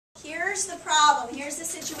here's the problem. Here's the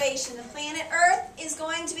situation. The planet Earth is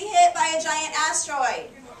going to be hit by a giant asteroid.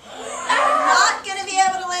 We're not going to be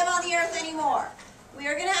able to live on the Earth anymore. We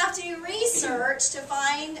are going to have to do research to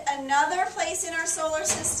find another place in our solar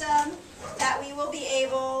system that we will be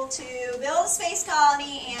able to build a space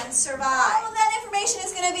colony and survive. All of that information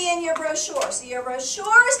is going to be in your brochure. So your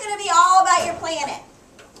brochure is going to be all about your planet.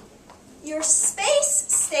 Your space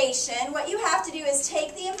station, what you have to do is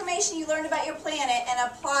take the information you learned about your planet and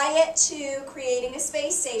apply it to creating a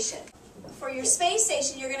space station. For your space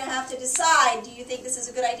station, you're going to have to decide, do you think this is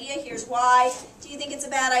a good idea? Here's why. Do you think it's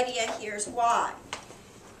a bad idea? Here's why.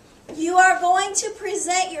 You are going to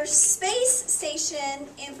present your space station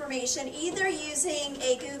information either using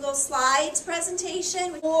a Google Slides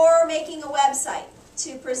presentation or making a website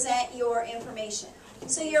to present your information.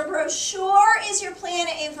 So your brochure is your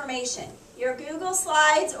planet information. Your Google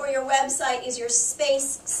Slides or your website is your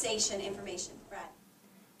space station information. Brad.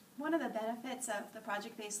 One of the benefits of the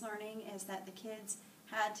project-based learning is that the kids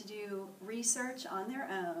had to do research on their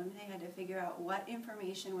own. They had to figure out what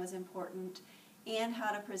information was important and how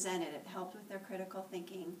to present it. It helped with their critical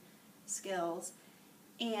thinking skills.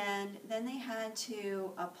 And then they had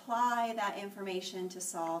to apply that information to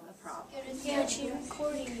solve a problem. Yeah, she's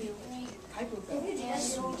recording you.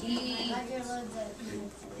 Yes,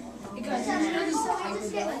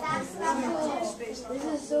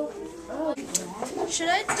 should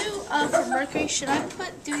I do, for Mercury, should I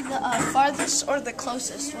do the farthest or the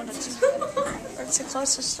closest one? Or it's the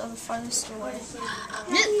closest or the farthest away?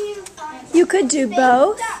 You could do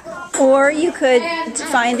both, or you could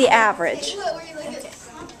find the average.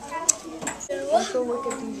 It has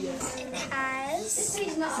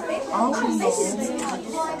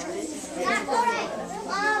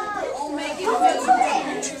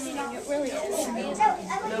it really is.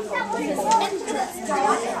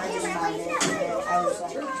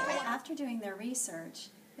 After doing their research,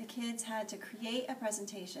 the kids had to create a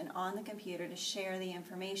presentation on the computer to share the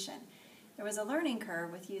information. There was a learning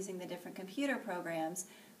curve with using the different computer programs,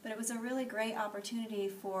 but it was a really great opportunity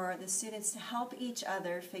for the students to help each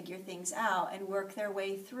other figure things out and work their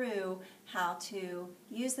way through how to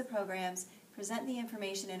use the programs, present the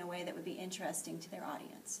information in a way that would be interesting to their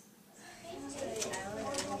audience.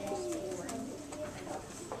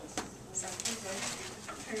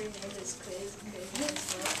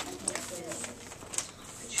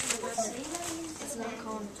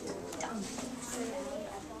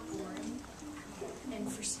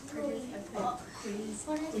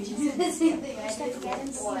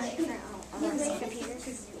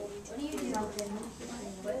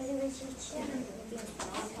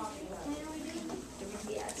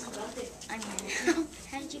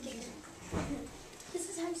 How did you get it? This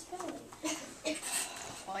is how you spell it.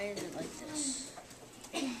 Why is it like this?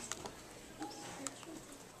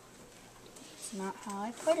 It's not how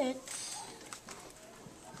I put it.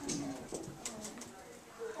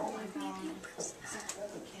 Oh my God.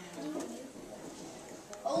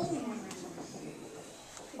 Oh.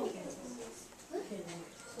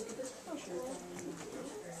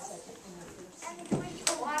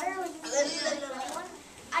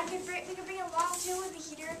 We could bring a long tube with a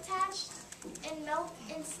heater attached and melt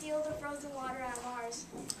and steal the frozen water on Mars.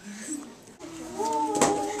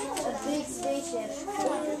 A big spaceship.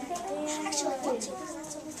 Actually, what tube is that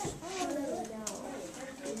supposed to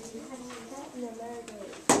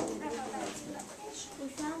We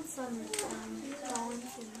found some going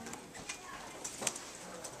to.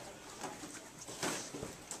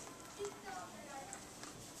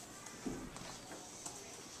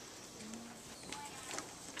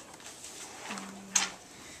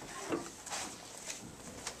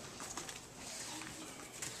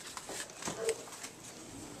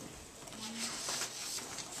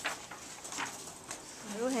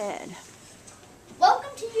 Go ahead.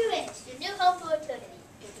 Welcome to UNIS, your new home for eternity.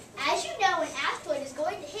 As you know, an asteroid is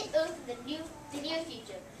going to hit Earth in the near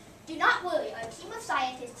future. Do not worry, our team of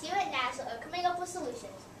scientists here at NASA are coming up with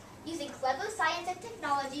solutions. Using clever science and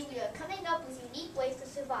technology, we are coming up with unique ways to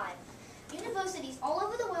survive. Universities all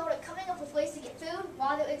over the world are coming up with ways to get food,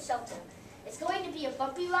 water, and shelter. It's going to be a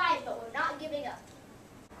bumpy ride, but we're not giving up.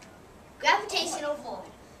 Gravitational pull.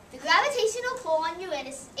 The gravitational pull on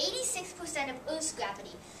Uranus is 86% of Earth's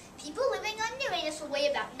gravity. People living on Uranus will weigh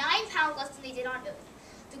about 9 pounds less than they did on Earth.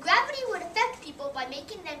 The gravity would affect people by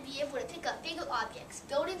making them be able to pick up bigger objects.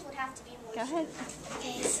 Buildings would have to be more. Go ahead.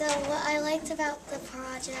 Okay, so what I liked about the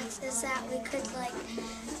projects is that we could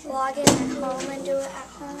log in at home and do it at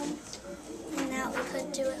home, and that we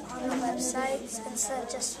could do it on the websites instead of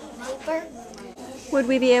just paper. Would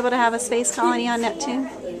we be able to have a space colony on Neptune?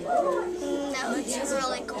 No, it's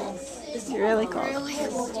really cool. really cool. Really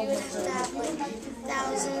cool. You would have to have like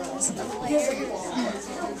thousands of layers.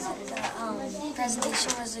 The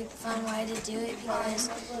presentation was a fun way to do it because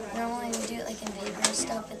normally we do it like in paper and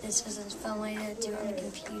stuff, but this was a fun way to do it on the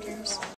computers.